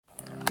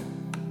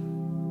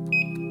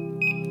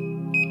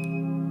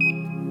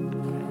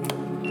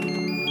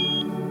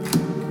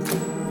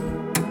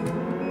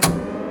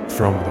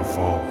from the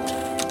vault.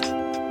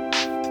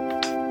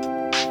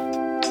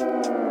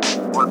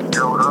 What's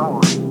going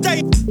on?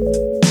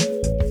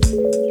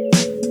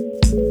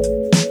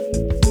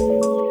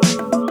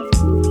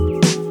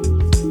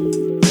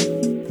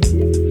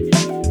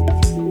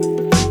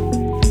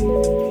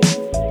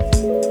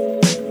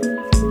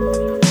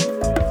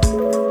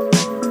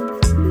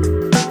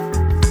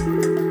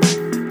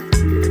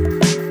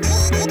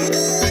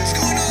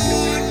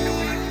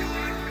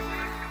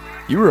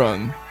 You were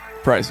on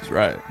Price is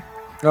Right.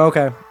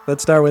 Okay,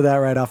 let's start with that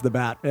right off the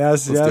bat.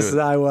 Yes, Let's do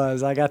it. I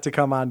was. I got to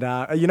come on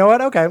down. You know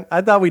what? Okay, I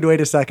thought we'd wait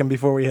a second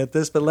before we hit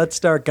this, but let's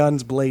start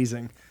guns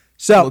blazing.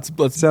 So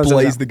Let's so.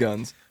 blaze the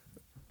guns.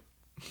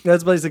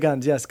 Let's blaze the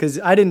guns. Yes, because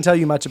I didn't tell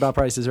you much about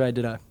Price is Right,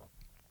 did I?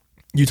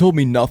 You told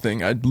me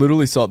nothing. I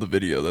literally saw the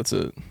video. That's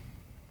it.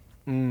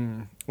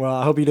 Well,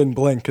 I hope you didn't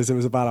blink because it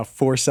was about a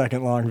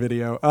 4-second long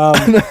video.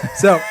 I'd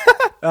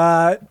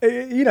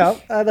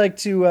like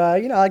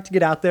to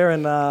get out there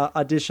and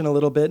audition a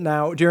little bit.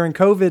 Now, during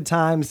COVID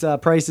times,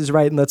 Price is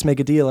Right and Let's Make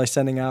a Deal are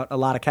sending out a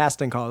lot of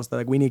casting calls. They're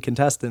like, we need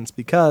contestants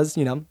because,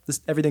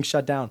 everything's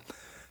shut down.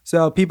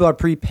 So people are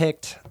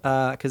pre-picked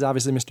because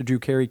obviously Mr. Drew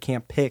Carey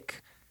can't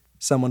pick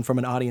someone from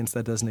an audience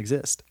that doesn't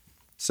exist.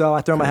 So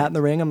I throw my hat in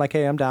the ring. I'm like,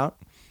 hey, I'm down.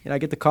 And I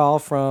get the call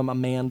from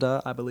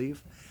Amanda, I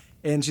believe.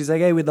 And she's like,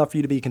 hey, we'd love for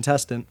you to be a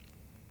contestant.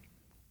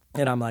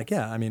 And I'm like,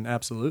 yeah, I mean,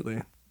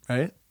 absolutely.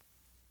 Right?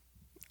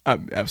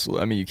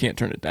 Absolutely. I mean, you can't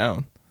turn it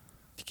down.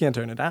 You can't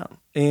turn it down.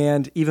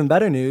 And even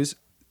better news,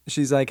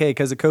 she's like, hey,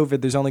 because of COVID,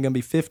 there's only going to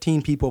be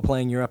 15 people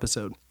playing your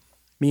episode.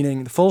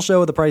 Meaning the full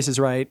show of The Price is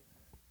Right,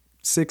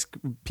 6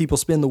 people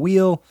spin the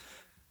wheel,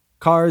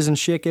 cars and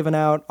shit given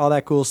out, all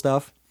that cool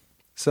stuff.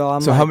 So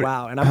I'm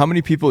wow. And how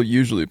many people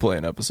usually play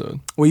an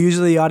episode? Well,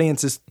 usually the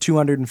audience is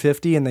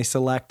 250 and they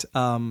select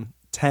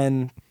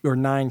 10 or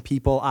 9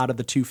 people out of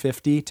the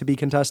 250 to be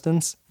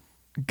contestants.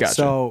 Gotcha.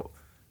 So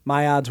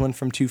my odds went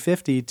from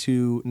 250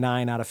 to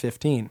 9 out of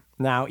 15.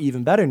 Now,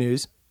 even better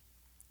news,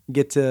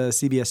 get to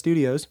CBS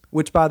Studios,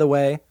 which, by the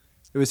way,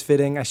 it was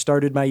fitting. I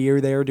started my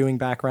year there doing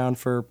background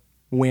for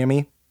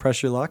Whammy,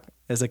 Press Your Luck,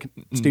 as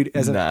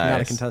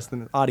not a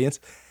contestant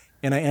audience.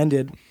 And I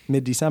ended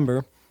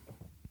mid-December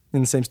in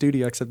the same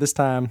studio, except this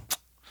time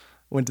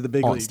went to the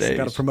big leagues. Stage.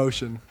 Got a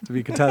promotion to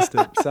be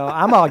contestant. So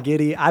I'm all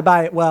giddy.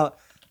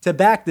 To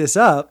back this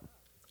up,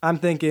 I'm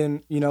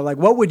thinking,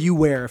 what would you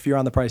wear if you're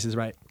on The Price is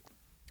Right?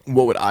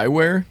 What would I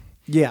wear?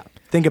 Yeah,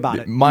 think about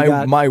it.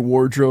 My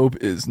wardrobe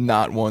is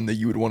not one that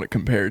you would want to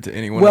compare to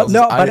anyone Well, else's.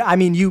 no, but I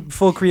mean, you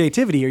full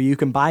creativity, or you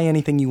can buy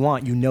anything you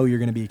want. You know you're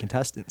going to be a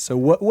contestant. So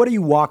what are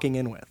you walking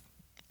in with?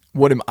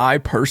 What am I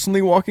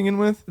personally walking in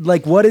with?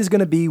 Like, what is going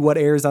to be what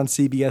airs on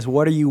CBS?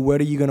 What are you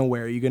going to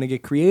wear? Are you going to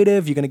get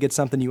creative? You're going to get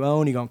something you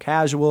own? You going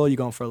casual? You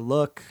going for a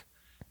look?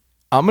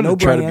 I'm gonna No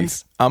try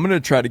brands. I'm gonna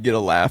try to get a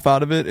laugh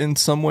out of it in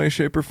some way,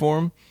 shape, or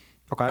form.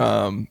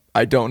 Okay.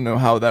 I don't know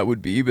how that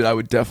would be, but I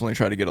would definitely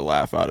try to get a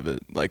laugh out of it.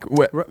 Like,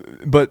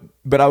 but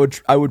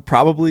I would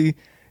probably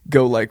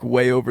go like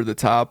way over the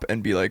top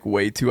and be like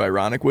way too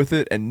ironic with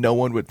it, and no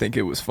one would think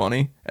it was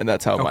funny. And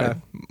that's how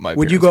my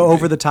Would you appearance go be.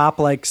 over the top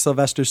like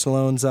Sylvester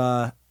Stallone's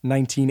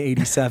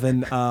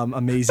 1987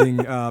 amazing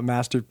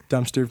master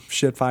dumpster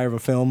shit fire of a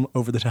film,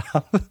 over the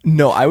top?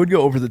 No, I would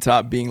go over the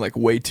top, being like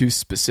way too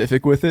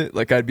specific with it.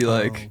 Like I'd be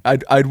like,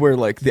 I'd wear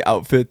like the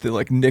outfit that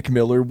like Nick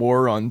Miller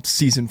wore on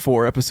season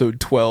 4,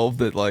 episode 12.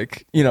 That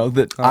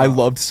I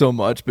loved so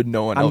much, but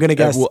no one I'm else gonna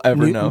guess will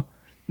ever know.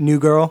 New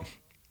Girl.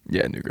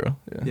 Yeah, New Girl.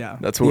 Yeah,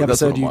 that's the what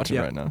episode I'm watching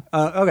right now.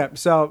 Okay,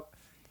 so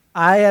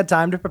I had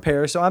time to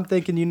prepare, so I'm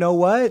thinking, you know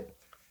what?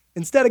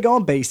 Instead of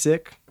going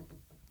basic,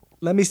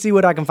 let me see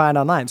what I can find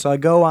online. So I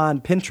go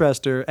on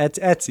Pinterest or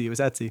Etsy. It was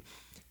Etsy,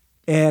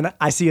 and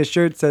I see a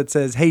shirt that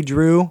says, "Hey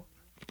Drew,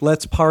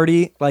 let's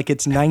party like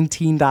it's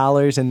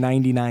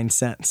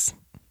 $19.99."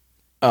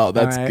 Oh,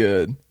 that's All right.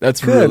 good.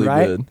 That's Good, really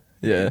right? good.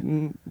 Yeah.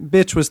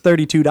 Bitch was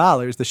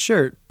 $32 the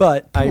shirt,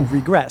 but I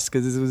regress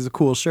because it was a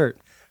cool shirt.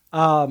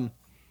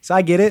 So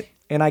I get it,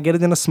 and I get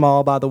it in a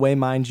small. By the way,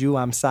 mind you,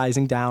 I'm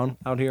sizing down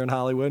out here in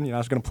Hollywood. I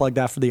was going to plug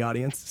that for the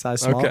audience.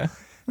 Size small. Okay.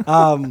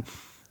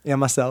 Yeah,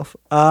 myself.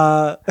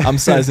 I'm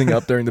sizing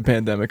up during the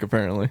pandemic,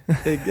 apparently.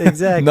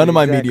 Exactly. None of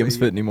my mediums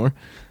fit anymore.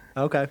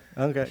 Okay.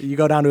 You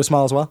go down to a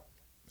small as well?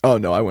 Oh,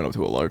 no, I went up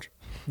to a large.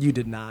 You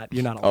did not.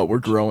 You're not. Oh, we're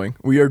growing.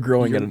 We are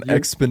growing at an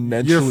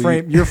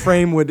exponentially. Your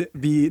frame would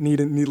need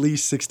at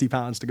least 60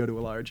 pounds to go to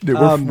a large. Dude,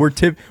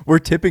 we're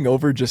tipping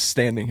over just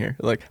standing here.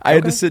 Like I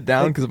had to sit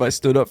down because if I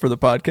stood up for the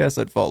podcast,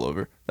 I'd fall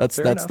over. That's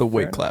the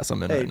weight class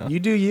I'm in right now. You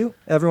do you.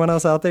 Everyone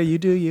else out there, you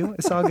do you.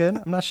 It's all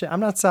good. I'm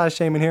not size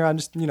shaming here. I'm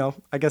just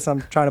I guess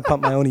I'm trying to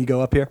pump my own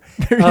ego up here.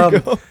 There you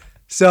go.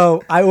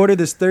 So I ordered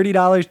this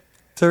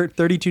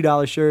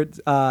 $32 shirt.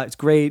 It's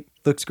great.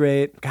 Looks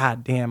great.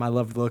 God damn, I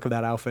love the look of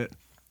that outfit.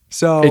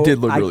 So it did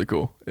look really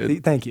cool.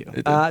 Thank you.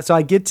 So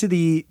I get to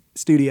the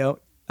studio,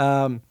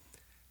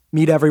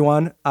 meet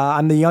everyone.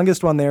 I'm the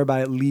youngest one there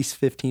by at least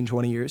 15,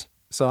 20 years.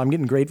 So I'm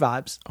getting great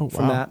vibes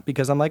from that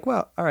because I'm like,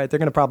 well, all right, they're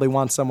going to probably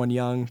want someone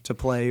young to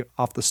play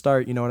off the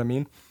start. You know what I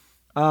mean?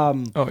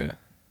 Oh, yeah.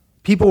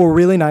 people were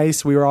really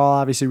nice. We were all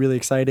obviously really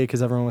excited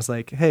because everyone was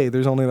like, hey,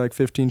 there's only like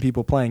 15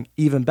 people playing.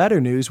 Even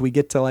better news, we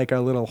get to like our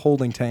little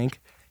holding tank,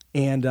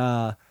 and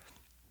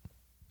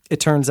it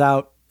turns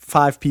out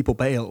 5 people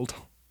bailed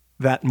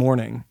that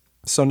morning.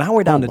 So now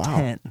we're down to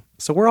 10.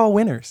 So we're all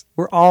winners.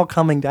 We're all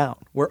coming down.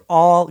 We're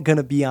all going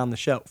to be on the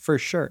show for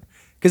sure.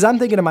 Because I'm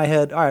thinking in my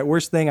head, all right,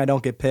 worst thing, I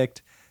don't get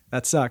picked.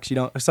 That sucks.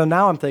 So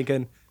now I'm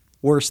thinking,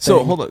 worst thing.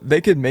 So hold on.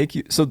 They could make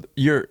you. So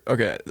you're,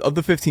 okay, of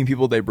the 15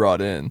 people they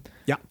brought in,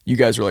 yeah, you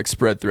guys were like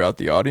spread throughout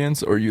the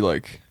audience, or you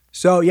like.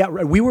 So yeah,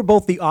 we were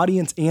both the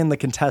audience and the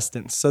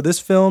contestants. So this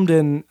filmed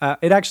in,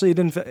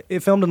 it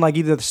filmed in like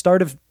either the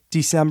start of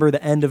December,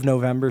 the end of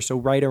November. So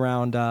right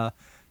around,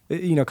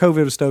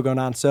 COVID was still going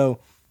on. So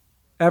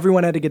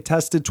everyone had to get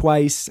tested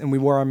twice, and we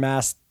wore our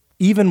masks.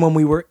 Even when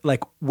we were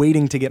like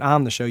waiting to get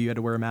on the show, you had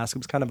to wear a mask. It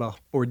was kind of a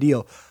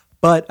ordeal.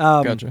 But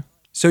Gotcha.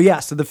 So yeah,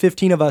 so the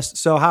 15 of us.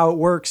 So how it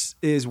works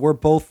is we're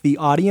both the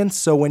audience.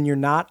 So when you're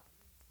not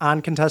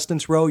on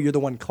contestants row, you're the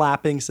one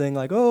clapping, saying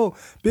like, "Oh,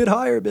 bid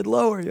higher, bid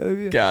lower."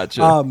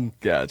 Gotcha.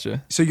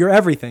 Gotcha. So you're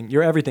everything.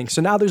 You're everything.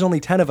 So now there's only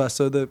 10 of us.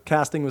 So the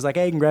casting was like,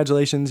 "Hey,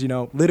 congratulations!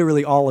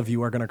 Literally all of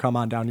you are going to come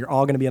on down. You're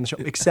all going to be on the show,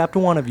 except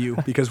one of you,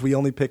 because we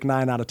only pick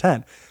 9 out of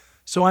 10."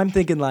 So I'm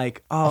thinking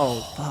like,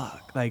 "Oh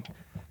fuck!" Like,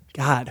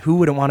 God, who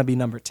wouldn't want to be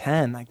number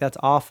 10? Like, that's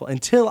awful.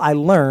 Until I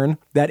learn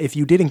that if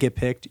you didn't get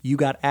picked, you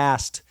got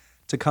asked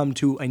to come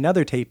to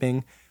another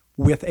taping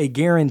with a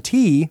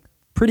guarantee,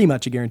 pretty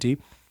much a guarantee,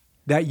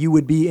 that you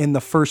would be in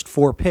the first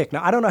 4 pick.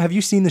 Now, I don't know. Have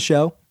you seen the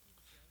show?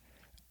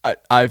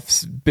 I've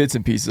bits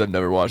and pieces. I've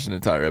never watched an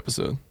entire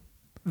episode.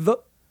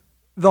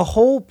 The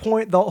whole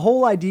point, the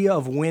whole idea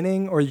of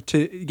winning or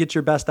to get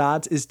your best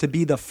odds is to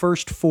be the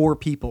first 4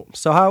 people.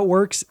 So how it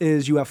works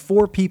is you have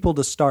 4 people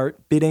to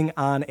start bidding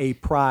on a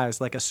prize,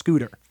 like a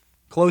scooter.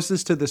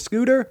 Closest to the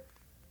scooter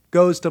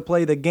goes to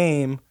play the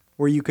game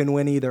where you can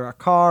win either a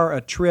car,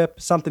 a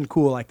trip, something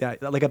cool like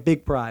that, like a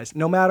big prize.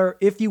 No matter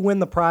if you win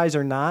the prize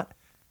or not,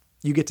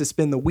 you get to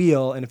spin the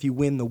wheel, and if you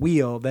win the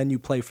wheel, then you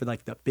play for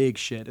like the big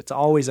shit. It's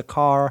always a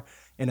car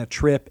and a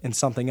trip and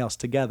something else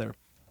together.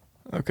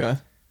 Okay.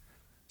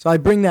 So I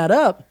bring that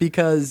up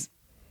because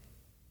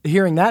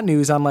hearing that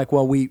news, I'm like,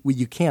 well,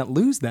 you can't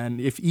lose then.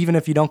 Even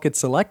if you don't get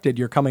selected,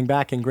 you're coming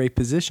back in great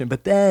position.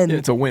 But then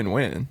it's a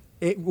win-win.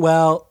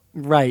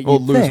 Right. Well,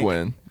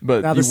 lose-win.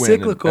 But now the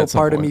cyclical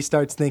part of me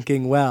starts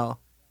thinking,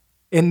 well,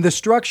 and the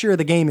structure of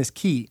the game is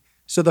key.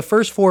 So the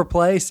first 4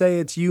 play, say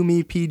it's you,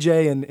 me,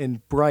 PJ,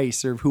 and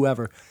Bryce or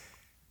whoever,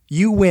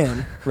 you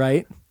win,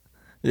 right?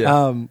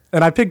 Yeah.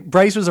 And I picked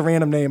Bryce was a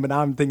random name, but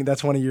now I'm thinking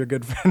that's one of your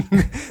good friends.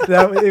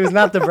 It was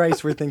not the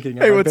Bryce we're thinking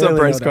of. Hey, what's up,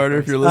 Bryce Carter?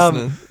 If you're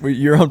listening,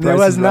 you're on Bryce. It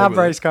was not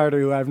Bryce Carter,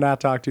 who I've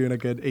not talked to in a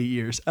good 8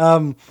 years.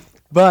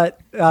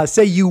 But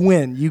say you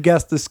win, you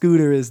guess the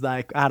scooter is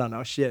like, I don't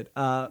know, shit,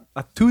 a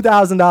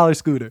 $2,000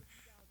 scooter.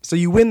 So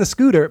you win the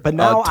scooter, but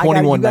now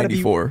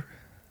 $21.94.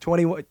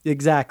 21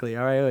 exactly.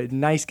 All right,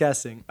 nice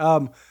guessing.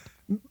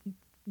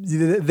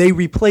 They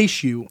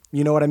replace you.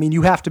 You know what I mean?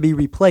 You have to be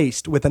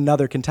replaced with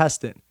another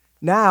contestant.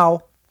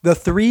 Now, the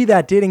 3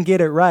 that didn't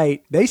get it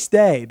right, they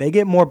stay. They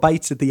get more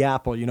bites at the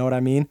apple. You know what I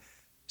mean?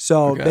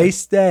 So They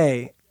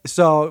stay.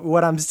 So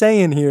what I'm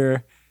saying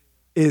here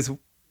is,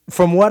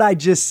 from what I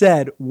just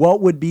said,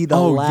 what would be the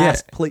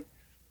last play?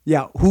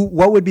 Yeah.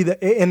 What would be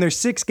and there's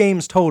 6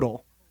 games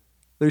total.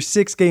 There's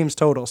 6 games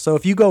total. So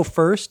if you go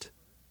first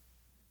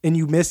and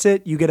you miss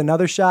it, you get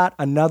another shot.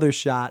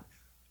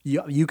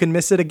 You can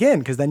miss it again,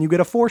 because then you get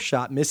a 4th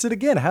shot. Miss it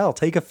again. Hell,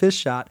 take a 5th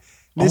shot.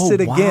 Miss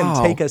it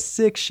again. Take a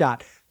 6th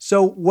shot.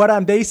 So what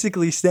I'm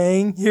basically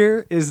saying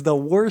here is the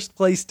worst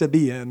place to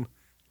be in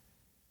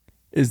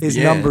is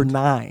number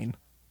 9.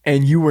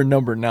 And you were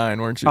number 9,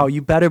 weren't you? Oh,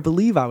 you better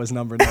believe I was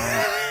number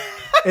 9.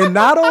 And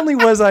not only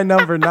was I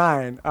number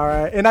 9, all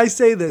right, and I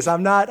say this,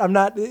 I'm not,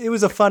 it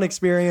was a fun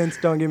experience,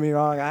 don't get me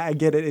wrong. I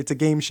get it. It's a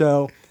game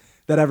show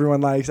that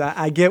everyone likes.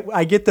 I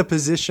get the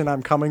position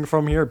I'm coming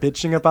from here,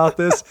 bitching about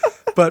this.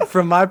 But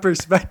from my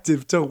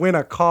perspective, to win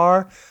a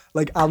car,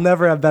 like, I'll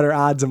never have better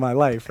odds in my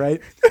life, right?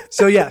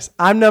 So yes,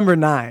 I'm number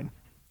 9.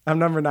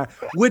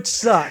 Which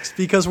sucks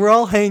because we're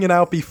all hanging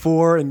out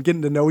before and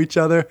getting to know each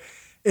other.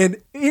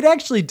 And it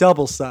actually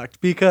double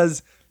sucked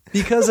because of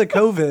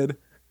COVID,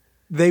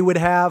 they would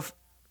have,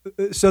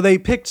 so they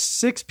picked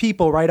 6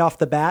 people right off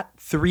the bat,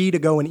 3 to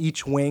go in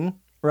each wing,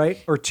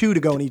 right? Or 2 to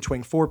go in each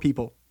wing, 4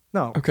 people.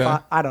 No, okay.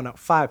 5, I don't know,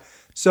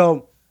 5.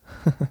 So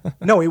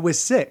no, it was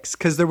 6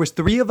 because there was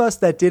 3 of us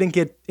that didn't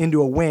get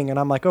into a wing, and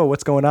I'm like, oh,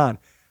 what's going on?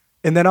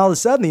 And then all of a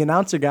sudden, the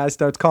announcer guy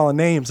starts calling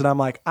names, and I'm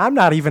like, I'm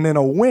not even in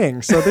a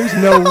wing, so there's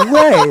no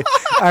way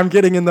I'm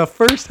getting in the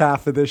first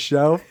half of this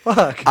show.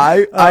 Fuck.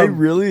 I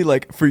really,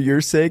 like, for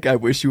your sake, I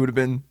wish you would have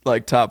been,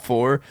 like, top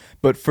 4,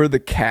 but for the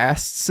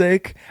cast's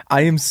sake,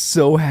 I am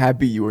so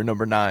happy you were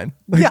number 9.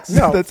 Yeah,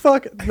 no, that's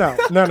fuck. No.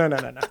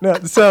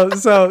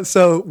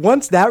 So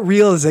once that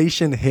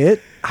realization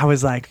hit, I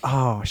was like,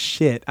 oh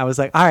shit. I was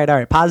like, all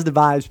right, positive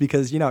vibes,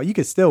 because you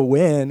could still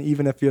win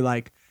even if you're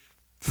like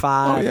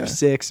 5 or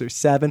 6 or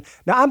 7.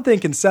 Now I'm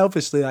thinking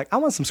selfishly, like, I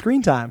want some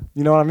screen time.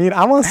 You know what I mean?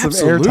 I want some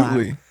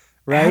airtime.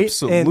 right?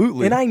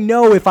 Absolutely. And I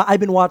know if I've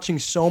been watching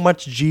so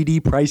much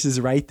GD Price is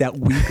Right that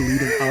week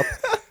leading up,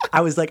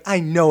 I was like, I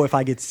know if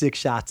I get 6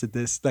 shots at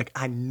this, like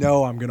I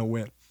know I'm gonna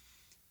win.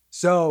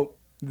 So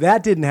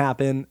that didn't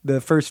happen. The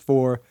first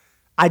 4,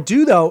 I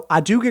do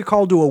get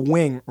called to a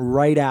wing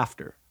right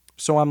after.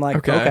 So I'm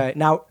like, okay.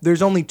 Now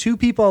there's only 2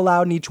 people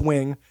allowed in each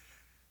wing.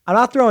 I'm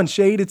not throwing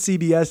shade at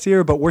CBS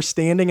here, but we're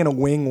standing in a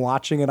wing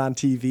watching it on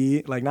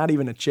TV, like not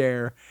even a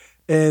chair.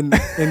 And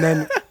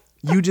then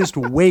you just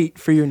wait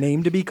for your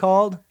name to be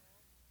called.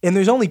 And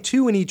there's only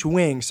 2 in each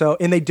wing. So,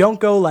 and they don't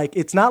go like,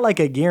 it's not like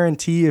a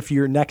guarantee if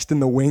you're next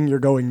in the wing, you're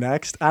going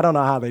next. I don't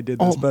know how they did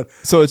this, but.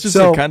 So it's just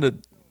like kind of,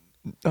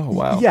 oh,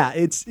 wow. Yeah,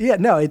 it's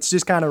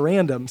just kind of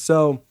random.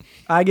 So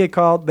I get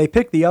called, they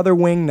pick the other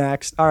wing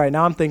next. All right,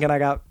 now I'm thinking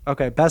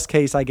best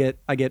case, I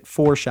get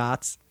 4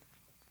 shots.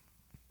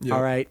 Yep.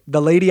 All right.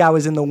 The lady I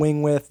was in the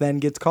wing with then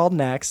gets called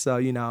next. So,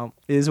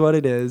 is what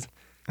it is.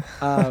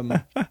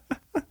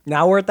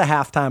 Now we're at the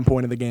halftime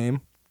point of the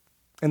game.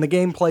 And the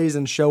game plays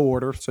in show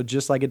order. So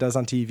just like it does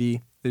on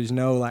TV. There's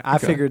no like I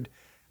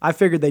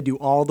figured they do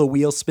all the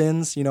wheel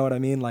spins. You know what I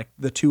mean? Like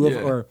the 2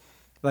 of or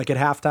like at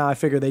halftime, I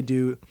figured they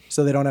do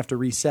so they don't have to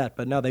reset.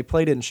 But no, they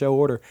played it in show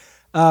order.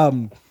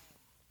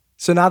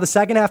 So now the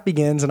second half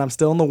begins, and I'm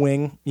still in the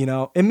wing,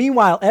 And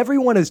meanwhile,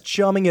 everyone is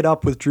chumming it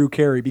up with Drew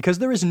Carey because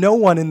there is no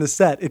one in the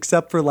set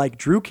except for like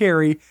Drew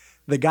Carey,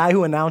 the guy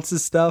who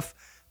announces stuff,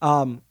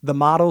 the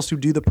models who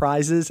do the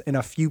prizes, and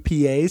a few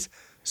PAs.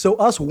 So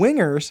us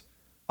wingers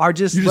are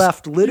just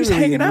left literally just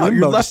hanging out.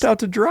 You're left out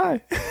to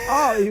dry.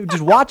 Oh,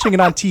 just watching it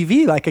on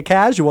TV like a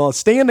casual,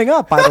 standing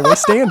up, by the way,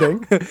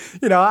 standing.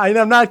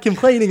 I'm not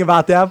complaining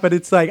about that, but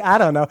it's like, I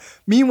don't know.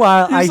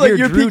 Meanwhile, I hear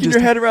you're Drew peeking your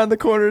head around the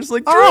corner. It's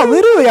like,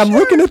 literally, I'm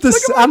looking at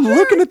this. I'm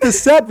looking at the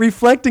set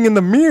reflecting in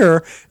the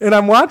mirror, and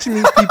I'm watching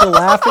these people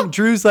laughing.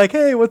 Drew's like,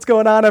 "Hey, what's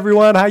going on,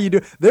 everyone? How you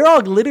doing?" They're all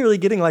literally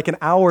getting like an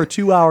hour,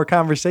 2-hour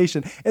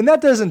conversation, and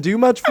that doesn't do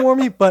much for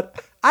me,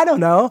 but. I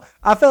don't know.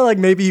 I felt like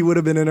maybe he would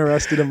have been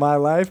interested in my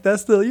life.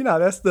 That's the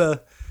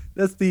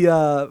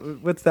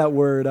what's that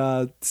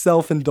word?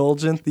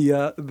 Self-indulgent.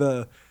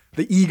 The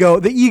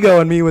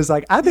ego in me was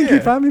like, I think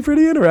he'd find me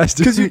pretty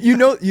interesting. Because you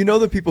know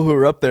the people who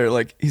are up there.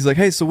 Like he's like,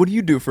 hey, so what do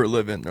you do for a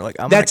living? They're like,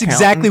 I'm. That's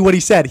exactly what he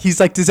said. He's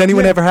like, does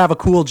anyone ever have a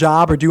cool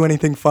job or do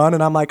anything fun?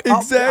 And I'm like,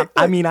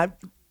 exactly.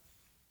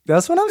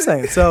 That's what I'm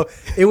saying. So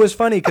it was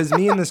funny because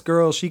me and this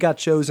girl, she got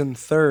chosen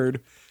 3rd.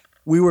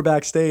 We were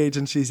backstage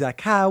and she's like,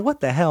 Kyle, what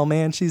the hell,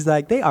 man? She's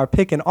like, they are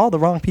picking all the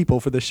wrong people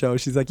for the show.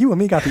 She's like, you and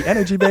me got the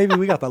energy, baby.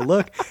 We got the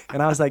look.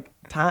 And I was like,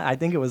 I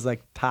think it was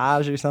like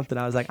Taj or something.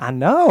 I was like, I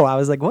know. I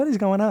was like, what is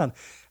going on?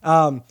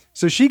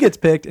 So she gets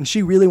picked and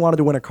she really wanted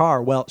to win a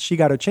car. Well, she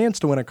got a chance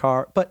to win a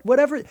car. But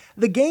whatever,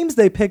 the games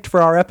they picked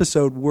for our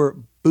episode were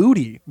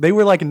booty. They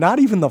were like not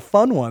even the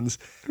fun ones.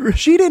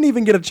 She didn't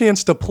even get a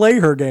chance to play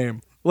her game.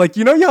 Like,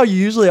 you know how you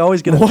usually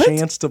always get a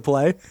chance to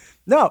play?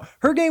 No,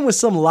 her game was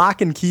some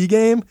lock and key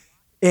game.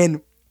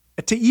 And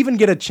to even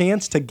get a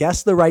chance to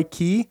guess the right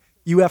key,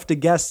 you have to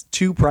guess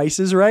 2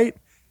 prices right.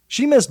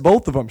 She missed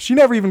both of them. She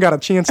never even got a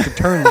chance to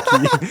turn the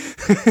key.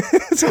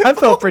 So I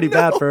felt pretty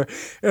bad for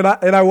her.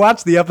 And I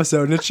watched the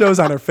episode, and it shows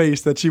on her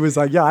face that she was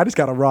like, yeah, I just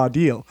got a raw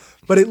deal.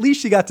 But at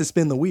least she got to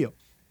spin the wheel.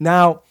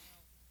 Now,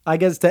 I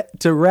guess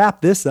to wrap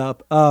this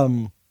up,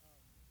 so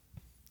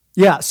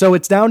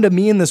it's down to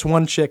me and this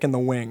one chick in the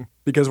wing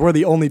because we're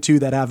the only 2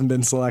 that haven't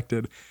been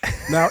selected.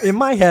 Now, in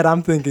my head,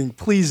 I'm thinking,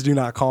 please do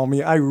not call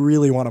me. I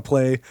really want to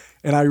play,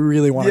 and I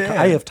really want to.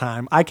 I have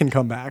time. I can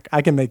come back.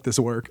 I can make this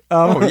work.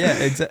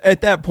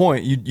 At that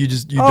point, you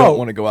don't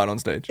want to go out on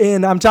stage.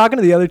 And I'm talking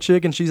to the other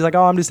chick, and she's like,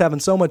 "Oh, I'm just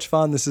having so much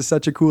fun. This is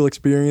such a cool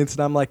experience."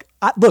 And I'm like,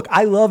 "Look,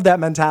 I love that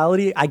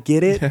mentality. I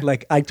get it. Yeah.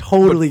 Like, I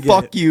totally get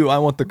it. Fuck you. I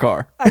want the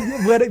car."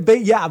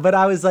 But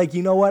I was like,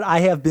 you know what?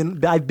 I've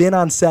been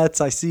on sets.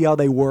 I see how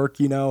they work.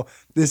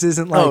 This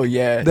isn't like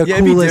the coolest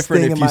it'd be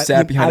different thing if you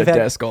sat behind a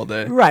desk all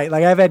day. Right.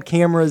 Like I've had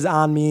cameras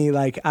on me.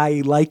 Like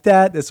I like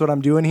that. That's what I'm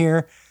doing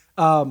here.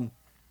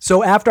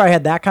 So after I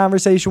had that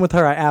conversation with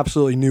her, I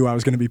absolutely knew I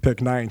was going to be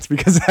picked 9th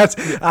because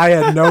I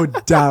had no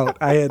doubt.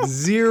 I had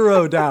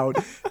 0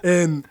 doubt.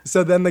 And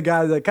so then the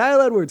guy's like,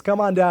 Kyle Edwards,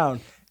 come on down.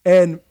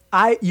 And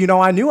I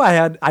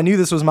knew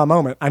this was my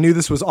moment. I knew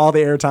this was all the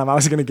airtime I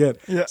was going to get.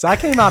 Yeah. So I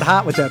came out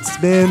hot with that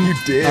spin. You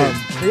did.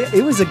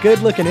 It was a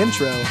good looking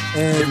intro.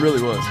 And it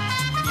really was.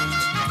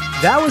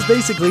 That was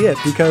basically it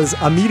because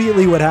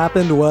immediately what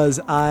happened was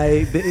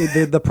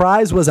the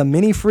prize was a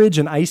mini fridge,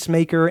 an ice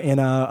maker, and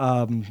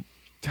a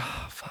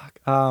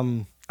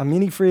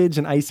mini fridge,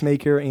 an ice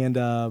maker, and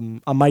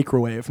a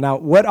microwave. Now,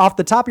 what off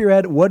the top of your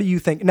head, what do you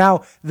think?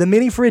 Now, the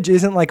mini fridge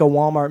isn't like a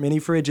Walmart mini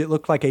fridge. It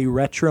looked like a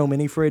retro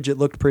mini fridge. It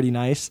looked pretty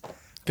nice.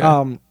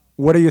 Okay.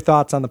 What are your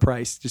thoughts on the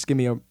price? Just give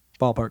me a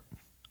ballpark.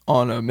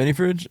 On a mini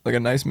fridge? Like a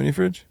nice mini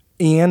fridge?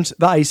 And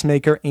the ice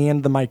maker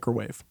and the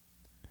microwave.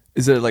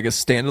 Is it like a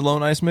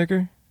standalone ice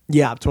maker?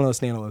 Yeah, it's one of those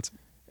standalones.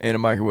 And a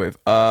microwave.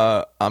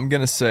 I'm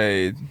gonna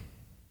say,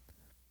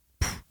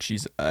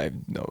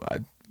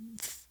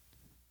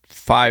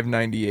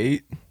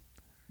 $5.98.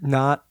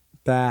 Not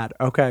bad.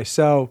 Okay,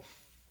 so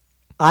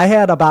I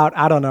had about,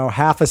 I don't know,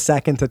 half a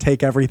second to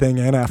take everything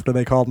in after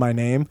they called my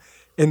name.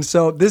 And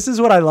so this is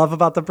what I love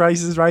about the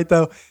Price is Right,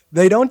 though.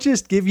 They don't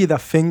just give you the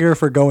finger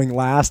for going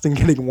last and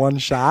getting one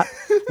shot.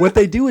 What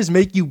they do is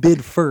make you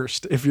bid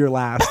first if you're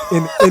last.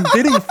 And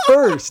bidding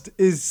first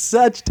is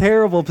such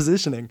terrible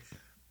positioning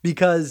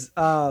because,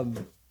 hold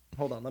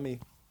on, let me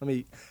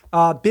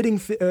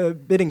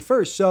bidding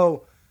first.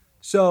 So,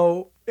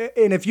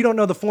 and if you don't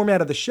know the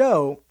format of the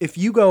show, if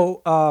you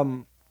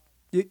go,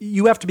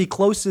 you have to be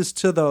closest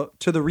to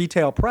the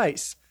retail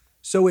price.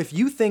 So if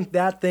you think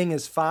that thing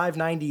is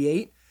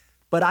 $5.98,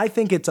 but I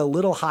think it's a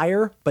little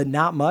higher, but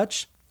not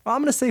much,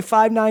 I'm going to say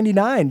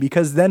 $5.99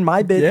 because then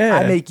my bid,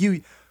 I make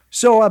you.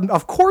 So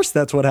of course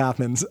that's what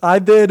happens. I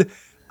bid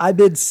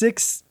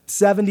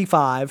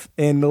 $6.75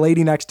 and the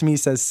lady next to me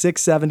says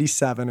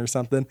 $6.77 or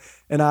something.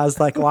 And I was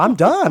like, well, I'm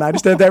done. I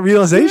just had that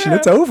realization.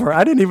 It's over.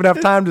 I didn't even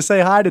have time to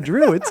say hi to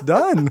Drew. It's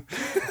done.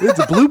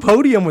 The blue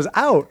podium was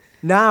out.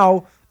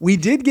 Now, we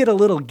did get a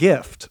little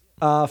gift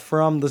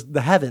from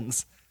the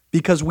heavens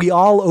because we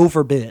all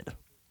overbid.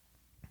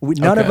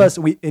 None of us,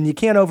 and you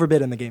can't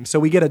overbid in the game. So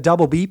we get a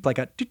double beep, like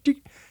a tick, tick,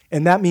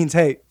 and that means,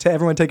 hey, to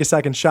everyone take a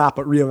second shot,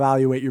 but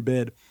reevaluate your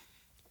bid.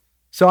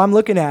 So I'm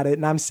looking at it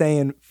and I'm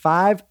saying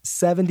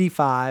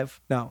 $5.75.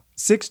 No,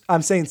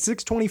 I'm saying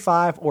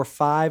 $6.25 or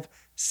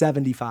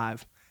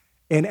 $5.75.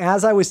 And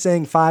as I was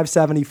saying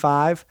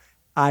 $5.75,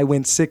 I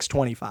went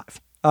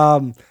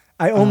 $6.25.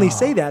 I only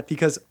say that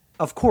because,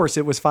 of course,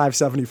 it was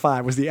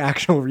 $5.75 was the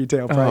actual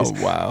retail price.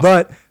 Oh, wow.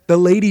 But the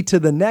lady to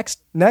the next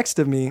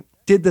of me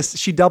did this.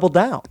 She doubled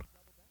down.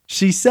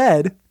 She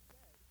said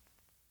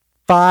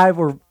 5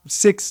 or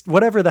 6,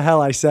 whatever the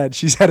hell I said.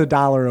 She said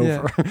 $1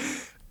 over. Yeah.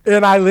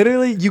 And I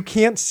literally, you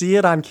can't see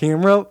it on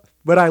camera,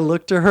 but I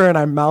looked to her and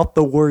I mouthed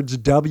the words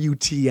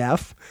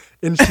WTF.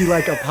 And she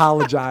like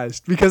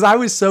apologized because I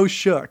was so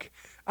shook.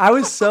 I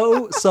was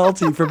so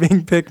salty for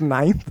being picked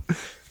ninth.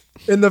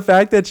 And the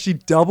fact that she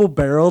double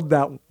barreled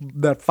that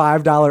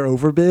 $5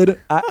 overbid,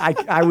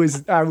 I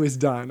was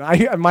done.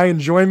 My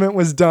enjoyment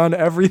was done.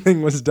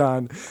 Everything was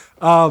done.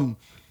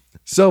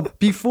 So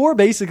before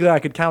basically I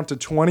could count to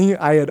 20,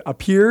 I had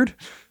appeared,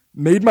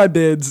 made my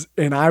bids,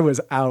 and I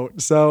was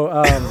out. So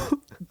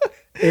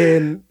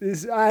and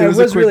I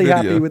was really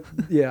happy with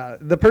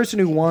the person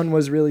who won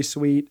was really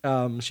sweet.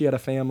 She had a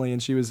family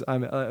and she was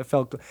I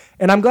felt,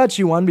 and I'm glad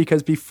she won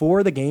because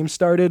before the game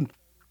started.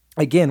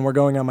 Again, we're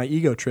going on my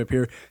ego trip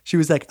here. She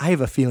was like, I have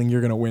a feeling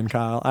you're going to win,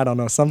 Kyle. I don't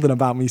know. Something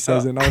about me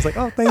says it. And I was like,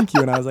 oh, thank you.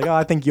 And I was like, oh,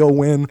 I think you'll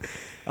win.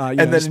 And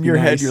then in your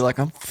head, you're like,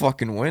 I'm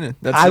fucking winning.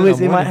 I was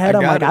in my head,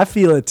 I'm like, I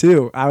feel it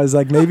too. I was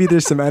like, maybe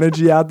there's some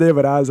energy out there,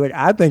 but I was like,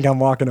 I think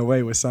I'm walking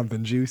away with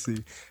something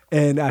juicy.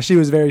 And she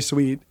was very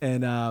sweet.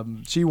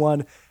 And she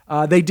won.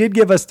 They did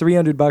give us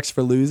 $300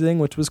 for losing,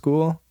 which was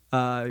cool.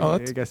 I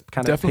guess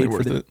kind of definitely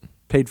worth it.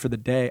 Paid for the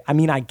day. I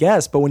mean, I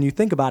guess, but when you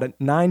think about it,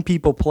 9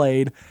 people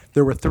played.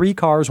 There were 3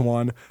 cars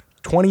won,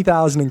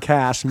 $20,000 in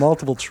cash,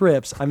 multiple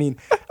trips. I mean,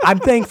 I'm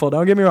thankful.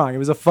 Don't get me wrong. It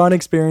was a fun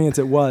experience.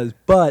 It was,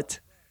 but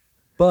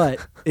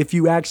if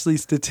you actually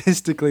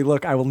statistically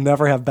look, I will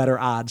never have better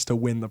odds to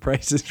win the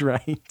Price is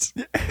Right.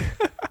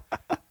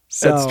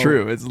 So, that's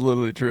true. It's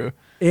literally true.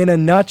 In a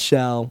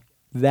nutshell,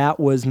 that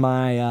was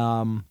my.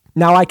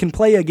 Now I can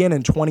play again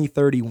in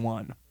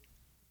 2031.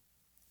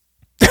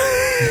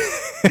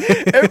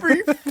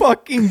 Every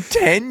fucking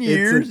 10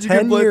 years it's a 10-year you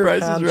can play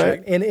Price is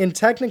Right. And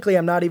technically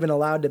I'm not even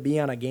allowed to be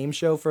on a game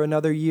show for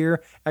another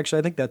year. Actually,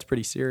 I think that's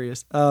pretty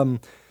serious. It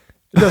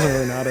doesn't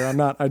really matter.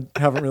 I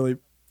haven't really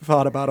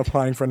thought about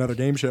applying for another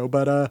game show,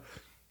 but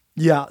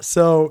yeah.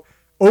 So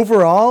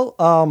overall,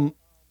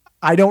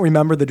 I don't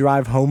remember the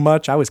drive home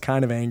much. I was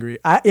kind of angry.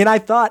 I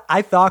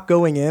thought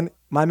going in,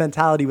 my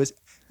mentality was,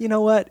 you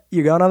know what?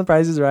 You're going on the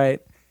Price is Right.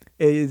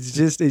 It's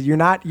just, it's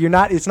not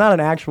an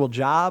actual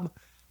job.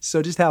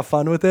 So just have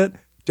fun with it.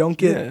 Don't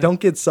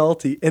get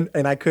salty.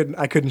 And I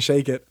couldn't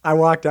shake it. I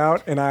walked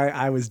out and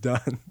I was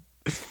done.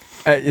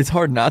 It's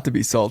hard not to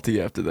be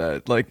salty after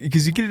that. Like,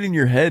 because you get it in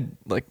your head,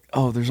 like,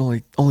 oh, there's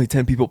only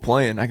 10 people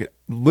playing.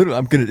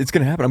 It's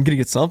gonna happen. I'm gonna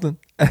get something.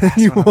 And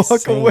you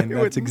walk away.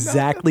 That's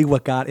exactly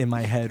what got in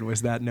my head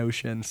was that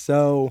notion.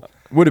 So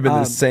would have been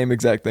the same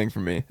exact thing for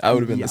me. I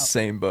would have been the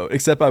same boat,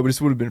 except I just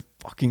would have been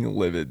fucking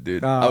livid,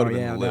 dude. I would have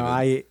been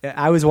livid. No,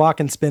 I was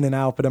walking, spinning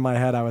out, but in my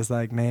head, I was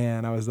like,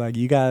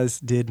 you guys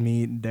did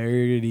me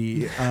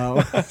dirty.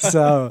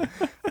 So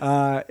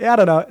I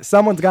don't know.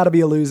 Someone's got to be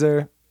a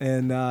loser.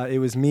 And it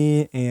was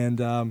me, and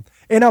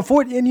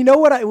you know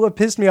what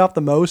pissed me off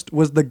the most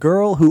was the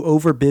girl who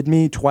overbid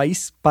me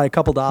twice by a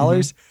couple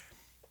dollars. Mm-hmm.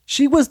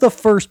 She was the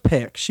first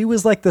pick. She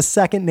was like the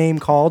second name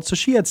called, so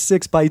she had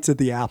 6 bites at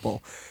the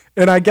apple.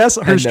 And I guess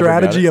her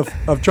strategy of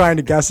trying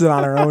to guess it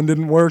on her own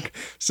didn't work,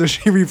 so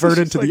she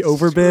reverted to the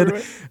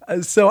overbid.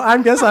 So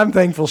I'm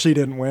thankful she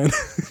didn't win.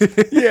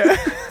 Yeah.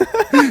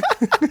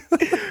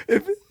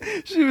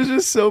 She was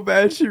just so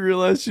bad she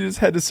realized she just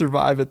had to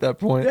survive at that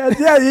point.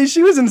 Yeah,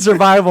 she was in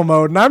survival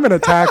mode, and I'm in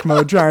attack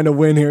mode trying to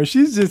win here.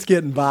 She's just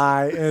getting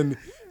by, and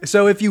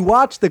So if you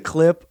watch the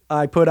clip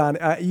I put on,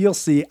 you'll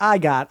see I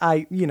got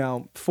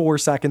 4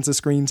 seconds of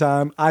screen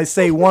time. I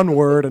say one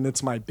word and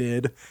it's my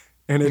bid,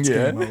 and it's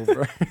game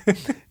over.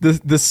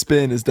 The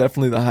spin is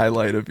definitely the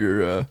highlight of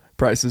your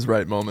Price is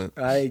Right moment.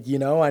 I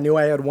knew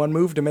I had one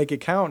move to make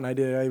it count, and I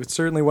did. It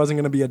certainly wasn't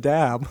going to be a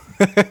dab.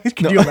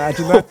 Can you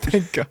imagine that? Oh,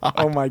 thank God.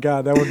 Oh my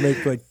God, that would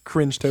make like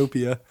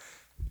cringe-topia.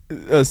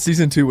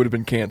 Season 2 would have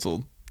been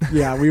canceled.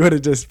 Yeah, we would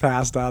have just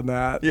passed on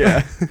that.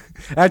 Yeah.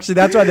 Actually,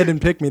 that's why they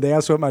didn't pick me. They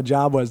asked what my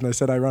job was, and I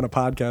said I run a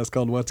podcast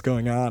called What's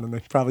Going On, and they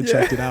probably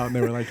checked it out, and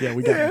they were like, yeah,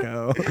 we got to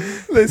go.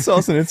 They saw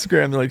us on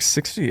Instagram. They're like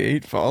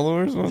 68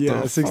 followers. What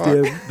the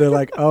 68. fuck? They're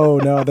like, oh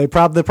no. They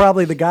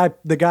probably the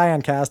guy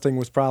on casting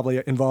was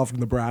probably involved in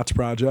the Bratz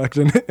project,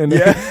 and he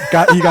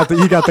got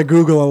the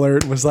Google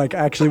alert and was like,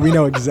 actually, we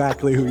know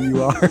exactly who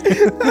you are.